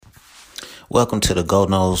Welcome to the Go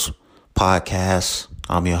Nose podcast.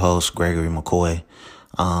 I'm your host, Gregory McCoy.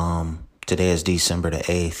 Today is December the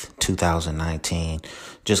 8th, 2019.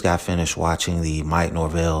 Just got finished watching the Mike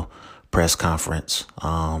Norvell press conference.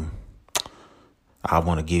 I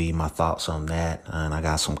want to give you my thoughts on that, and I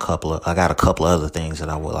got a couple of other things that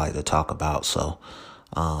I would like to talk about. So,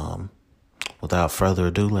 without further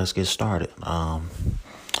ado, let's get started.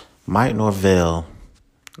 Mike Norvell,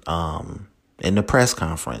 in the press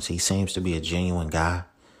conference, he seems to be a genuine guy.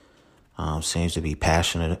 Seems to be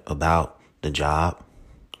passionate about the job.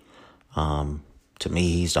 To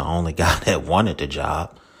me, he's the only guy that wanted the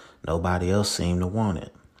job. Nobody else seemed to want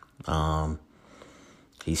it.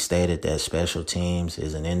 He stated that special teams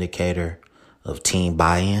is an indicator of team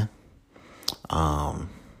buy-in. I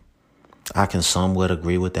can somewhat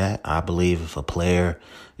agree with that. I believe if a player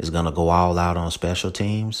is going to go all out on special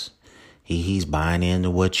teams, he's buying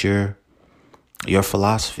into what your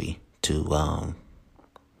philosophy to,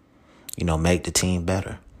 make the team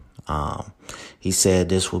better. He said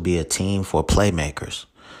this will be a team for playmakers.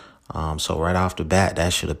 So right off the bat,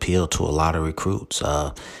 that should appeal to a lot of recruits.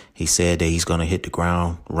 He said that he's going to hit the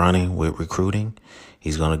ground running with recruiting.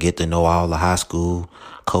 He's going to get to know all the high school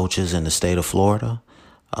coaches in the state of Florida.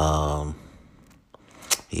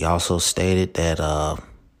 He also stated that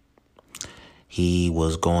he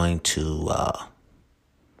was going to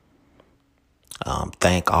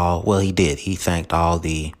thank all. Well, he did. He thanked all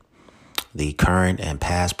the current and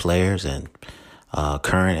past players and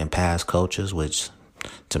current and past coaches, which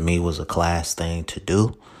to me was a class thing to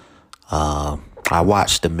do. I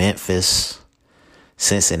watched the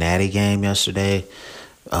Memphis-Cincinnati game yesterday.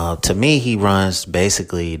 To me, he runs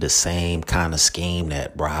basically the same kind of scheme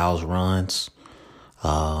that Browse runs.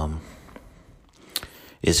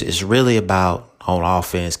 It's really about, on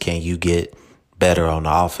offense, can you get better on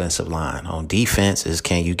the offensive line? On defense is,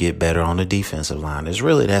 can you get better on the defensive line? It's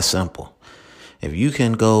really that simple. If you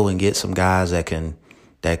can go and get some guys that can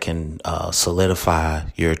solidify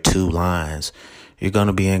your two lines, you're going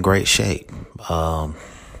to be in great shape.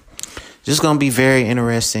 Just going to be very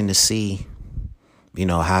interesting to see,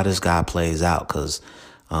 how this guy plays out, because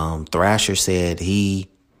Thrasher said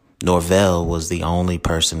Norvell was the only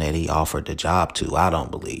person that he offered the job to. I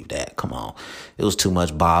don't believe that. Come on. It was too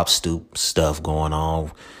much Bob Stoop stuff going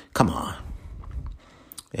on. Come on.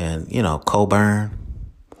 And, Coburn,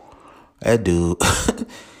 that dude, I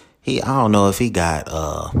don't know if he got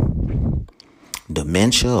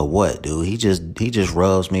dementia or what, dude. He just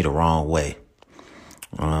rubs me the wrong way.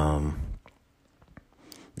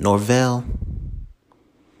 Norvell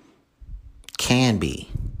can be.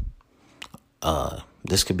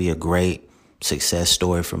 This could be a great success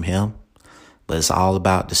story from him, but it's all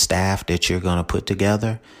about the staff that you're going to put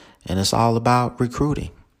together, and it's all about recruiting,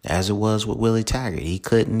 as it was with Willie Taggart. He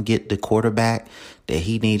couldn't get the quarterback that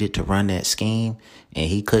he needed to run that scheme, and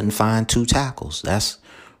he couldn't find two tackles. That's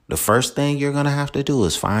the first thing you're going to have to do,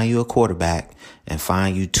 is find you a quarterback and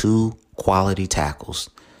find you two quality tackles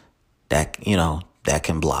that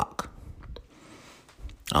can block.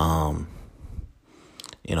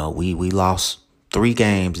 We lost 3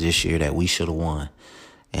 games this year that we should have won,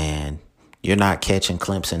 and you're not catching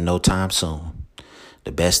Clemson no time soon.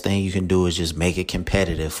 The best thing you can do is just make it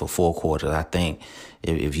competitive for 4 quarters. I think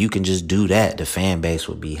if you can just do that, the fan base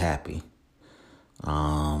would be happy.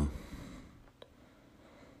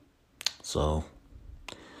 So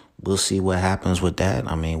we'll see what happens with that.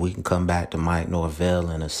 I mean, we can come back to Mike Norvell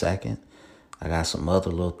in a second. I got some other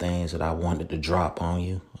little things that I wanted to drop on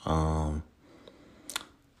you.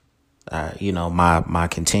 My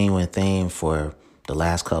continuing theme for the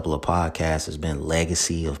last couple of podcasts has been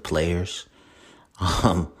legacy of players.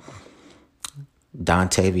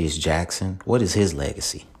 Dontavious Jackson, what is his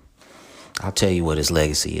legacy? I'll tell you what his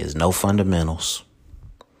legacy is. No fundamentals,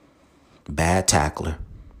 bad tackler,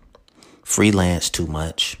 freelance too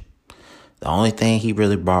much. The only thing he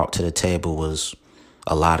really brought to the table was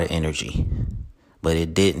a lot of energy, but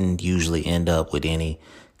it didn't usually end up with any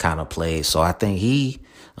kind of plays. So I think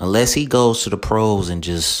unless he goes to the pros and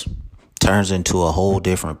just turns into a whole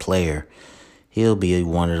different player, he'll be a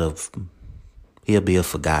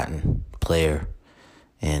forgotten player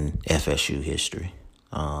in FSU history.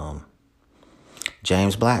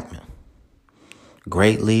 James Blackmon,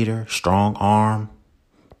 great leader, strong arm,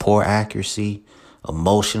 poor accuracy,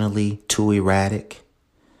 emotionally too erratic.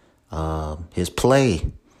 His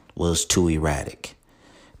play was too erratic,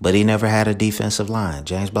 but he never had a defensive line.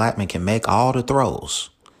 James Blackmon can make all the throws.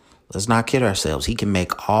 Let's not kid ourselves. He can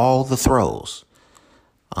make all the throws.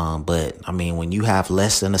 But I mean, when you have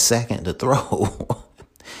less than a second to throw,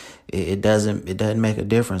 it doesn't make a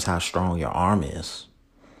difference how strong your arm is.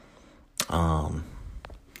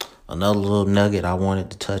 Another little nugget I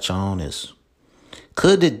wanted to touch on is,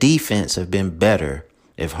 could the defense have been better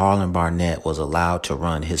if Harlan Barnett was allowed to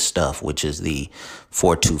run his stuff, which is the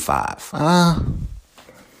 4-2-5?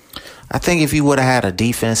 I think if you would have had a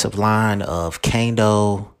defensive line of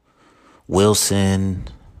Kando, Wilson,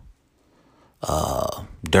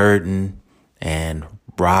 Durden, and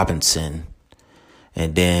Robinson,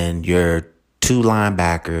 and then your two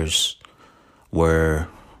linebackers were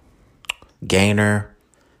Gaynor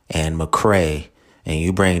and McCray, and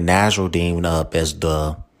you bring Nasruddin up as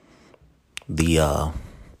the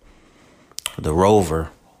rover,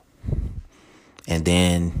 and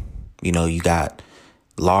then you got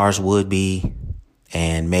Lars Woodby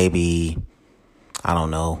and maybe, I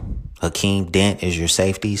don't know, Hakeem Dent is your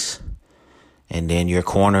safeties, and then your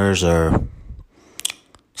corners are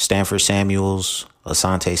Stanford Samuels,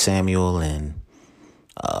 Asante Samuel, and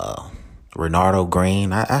Renardo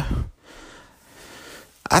Green.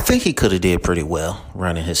 I think he could have did pretty well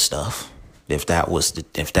running his stuff if that was the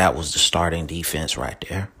starting defense right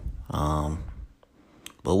there.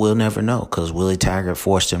 But we'll never know, because Willie Taggart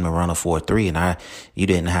forced him to run a 4-3, and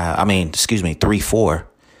 3-4,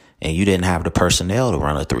 and you didn't have the personnel to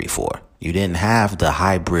run a 3-4. You didn't have the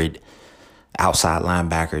hybrid outside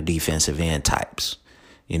linebacker defensive end types.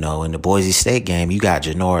 In the Boise State game, you got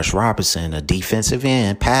Janoris Robinson, a defensive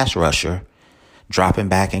end pass rusher, dropping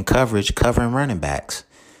back in coverage, covering running backs.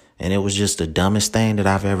 And it was just the dumbest thing that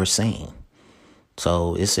I've ever seen.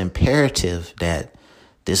 So it's imperative that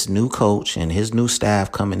this new coach and his new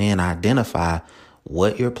staff coming in identify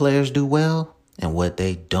what your players do well and what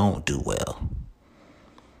they don't do well.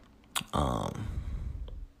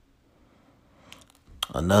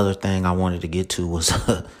 Another thing I wanted to get to was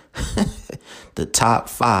the top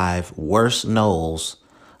 5 worst Noles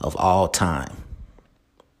of all time.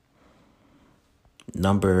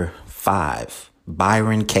 Number 5,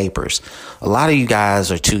 Byron Capers. A lot of you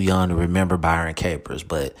guys are too young to remember Byron Capers,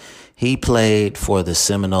 but he played for the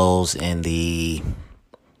Seminoles in the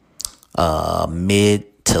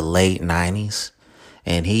mid to late 90s.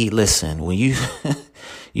 And when you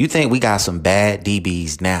you think we got some bad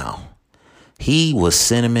DBs now, he was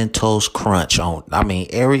Cinnamon Toast Crunch on.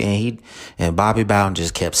 And Bobby Bowden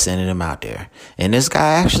just kept sending him out there. And this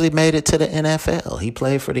guy actually made it to the NFL. He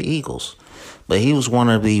played for the Eagles. But he was one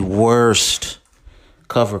of the worst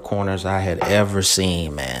cover corners I had ever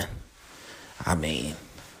seen, man. I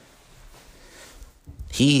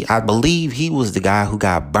believe he was the guy who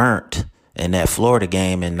got burnt in that Florida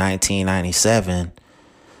game in 1997.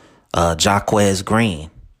 Jaquez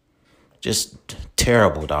Green. Just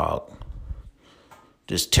terrible, dog.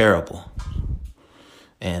 Just terrible.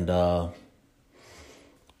 And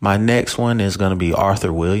my next one is going to be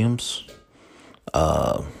Arthur Williams.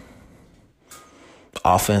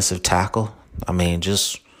 Offensive tackle.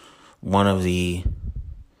 Just one of the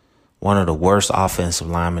worst offensive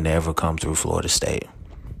linemen to ever come through Florida State.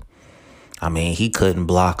 He couldn't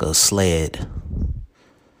block a sled.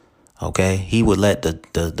 Okay? He would let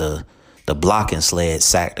the blocking sled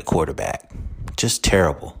sack the quarterback. Just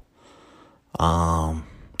terrible. And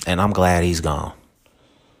I'm glad he's gone.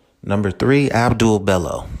 Number 3, Abdul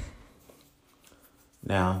Bello.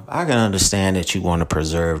 Now, I can understand that you want to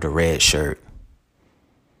preserve the red shirt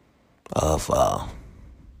of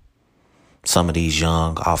some of these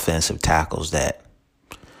young offensive tackles that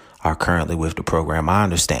are currently with the program. I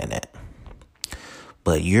understand that.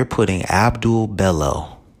 But you're putting Abdul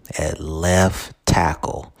Bello at left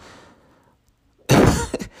tackle.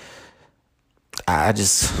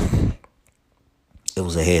 It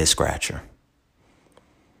was a head scratcher.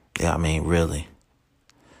 Yeah, really.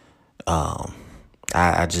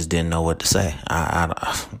 I just didn't know what to say.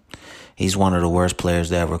 He's one of the worst players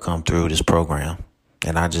to ever come through this program.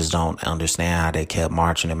 And I just don't understand how they kept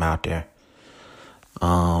marching him out there.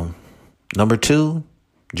 Number 2,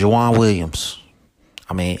 Juwan Williams.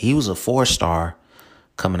 He was a 4-star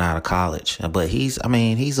coming out of college. But he's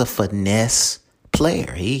a finesse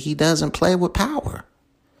player. He doesn't play with power.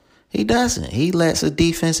 He doesn't. He lets a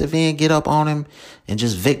defensive end get up on him and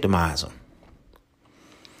just victimize him.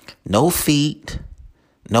 No feet.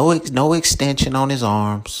 No extension on his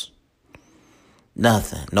arms.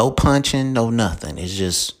 Nothing. No punching. No nothing. It's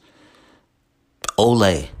just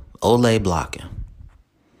Ole blocking.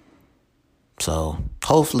 So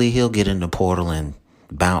hopefully he'll get in the portal and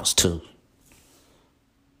bounce too.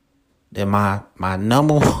 Then my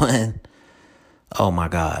number 1. Oh my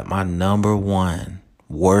God. My number 1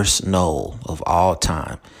 worst Nole of all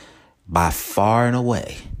time, by far and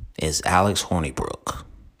away, is Alex Hornibrook.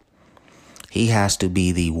 He has to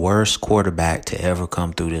be the worst quarterback to ever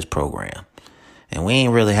come through this program. And we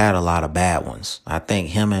ain't really had a lot of bad ones. I think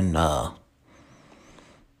him and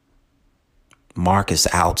Marcus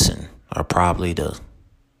Outzen are probably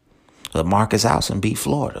but Marcus Outzen beat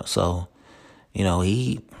Florida. So,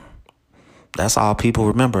 that's all people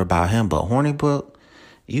remember about him. But Hornibrook,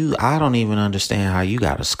 I don't even understand how you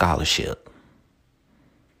got a scholarship.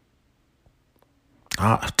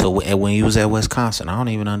 When you was at Wisconsin, I don't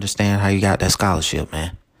even understand how you got that scholarship,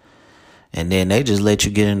 man. And then they just let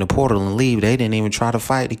you get in the portal and leave. They didn't even try to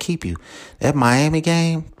fight to keep you. That Miami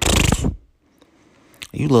game,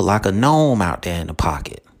 you look like a gnome out there in the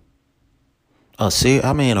pocket. A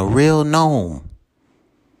real gnome.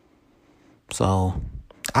 So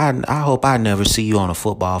I hope I never see you on a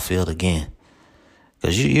football field again.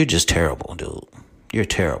 Because you're just terrible, dude. You're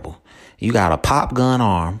terrible. You got a pop gun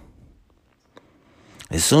arm.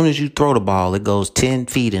 As soon as you throw the ball, it goes 10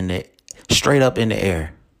 feet straight up in the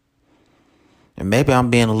air. And maybe I'm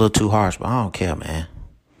being a little too harsh, but I don't care, man.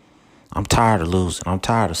 I'm tired of losing. I'm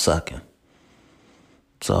tired of sucking.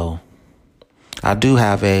 So, I do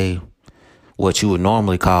have what you would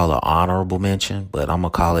normally call an honorable mention, but I'm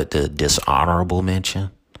going to call it the dishonorable mention.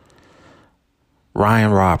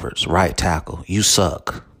 Ryan Roberts, right tackle. You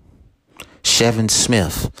suck. Shevin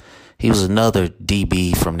Smith. He was another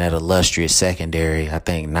DB from that illustrious secondary, I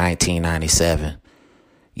think 1997.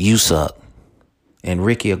 You suck. And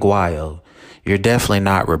Ricky Aguayo. You're definitely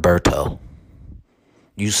not Roberto.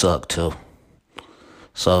 You suck too.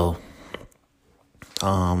 So,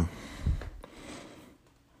 okay,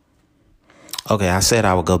 I said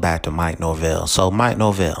I would go back to Mike Norvell. So, Mike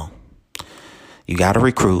Norvell, you got to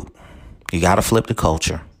recruit. You got to flip the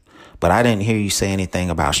culture. But I didn't hear you say anything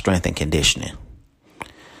about strength and conditioning.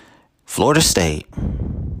 Florida State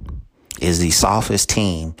is the softest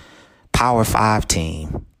team, Power 5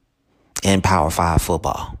 team in Power 5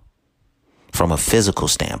 football from a physical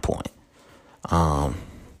standpoint.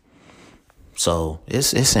 So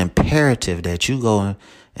it's imperative that you go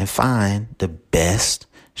and find the best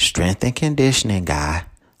strength and conditioning guy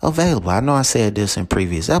available. I know I said this in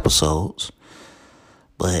previous episodes,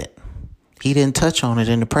 but he didn't touch on it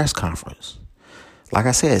in the press conference. Like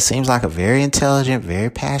I said, it seems like a very intelligent, very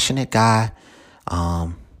passionate guy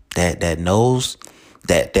that knows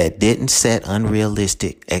that didn't set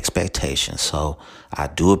unrealistic expectations. So I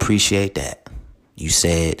do appreciate that. You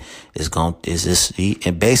said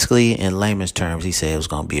and basically in layman's terms, he said it was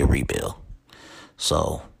going to be a rebuild.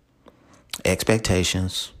 So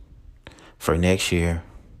expectations for next year.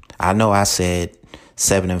 I know I said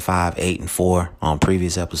 7-5, 8-4 on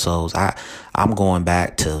previous episodes. I'm going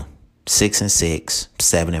back to 6-6,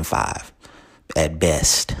 7-5 at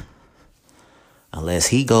best, unless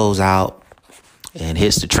he goes out and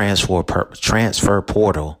hits the transfer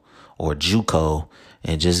portal or JUCO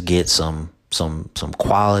and just gets some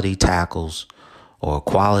quality tackles or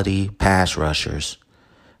quality pass rushers,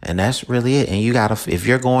 and that's really it. And you if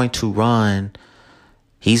you're going to run,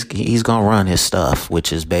 he's gonna run his stuff,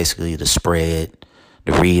 which is basically the spread,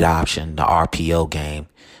 the read option, the RPO game.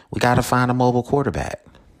 We got to find a mobile quarterback.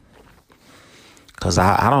 Because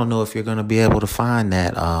I don't know if you're going to be able to find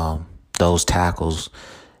those tackles.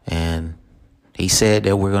 And he said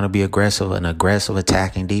that we're going to be an aggressive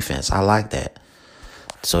attacking defense. I like that.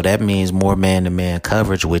 So that means more man-to-man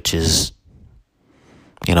coverage, which is,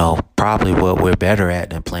 probably what we're better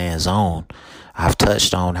at than playing zone. I've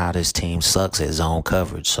touched on how this team sucks at zone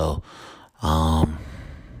coverage. So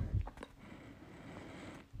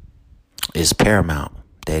it's paramount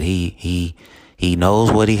that he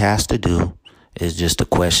knows what he has to do. It's just a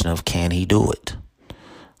question of, can he do it?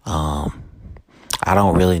 I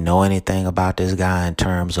don't really know anything about this guy in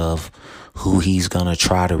terms of who he's going to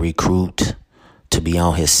try to recruit to be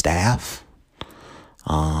on his staff.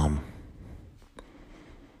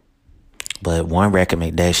 But one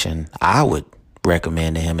recommendation I would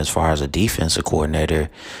recommend to him as far as a defensive coordinator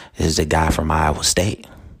is the guy from Iowa State.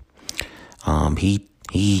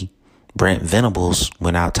 Brent Venables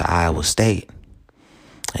went out to Iowa State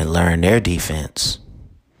and learn their defense.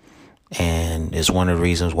 And it's one of the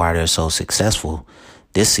reasons why they're so successful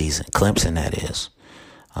this season. Clemson, that is.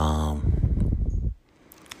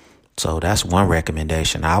 So that's one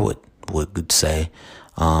recommendation I would say.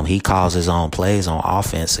 He calls his own plays on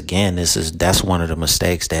offense. Again, that's one of the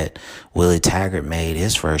mistakes that Willie Taggart made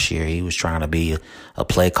his first year. He was trying to be a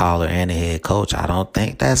play caller and a head coach. I don't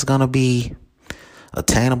think that's going to be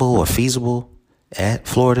attainable or feasible at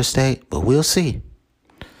Florida State, but we'll see.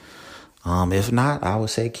 If not, I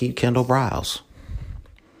would say keep Kendall Briles.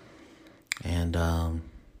 And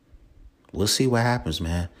we'll see what happens,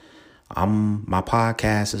 man. My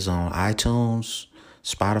podcast is on iTunes,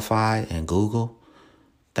 Spotify, and Google.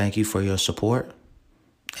 Thank you for your support.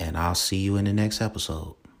 And I'll see you in the next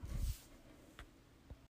episode.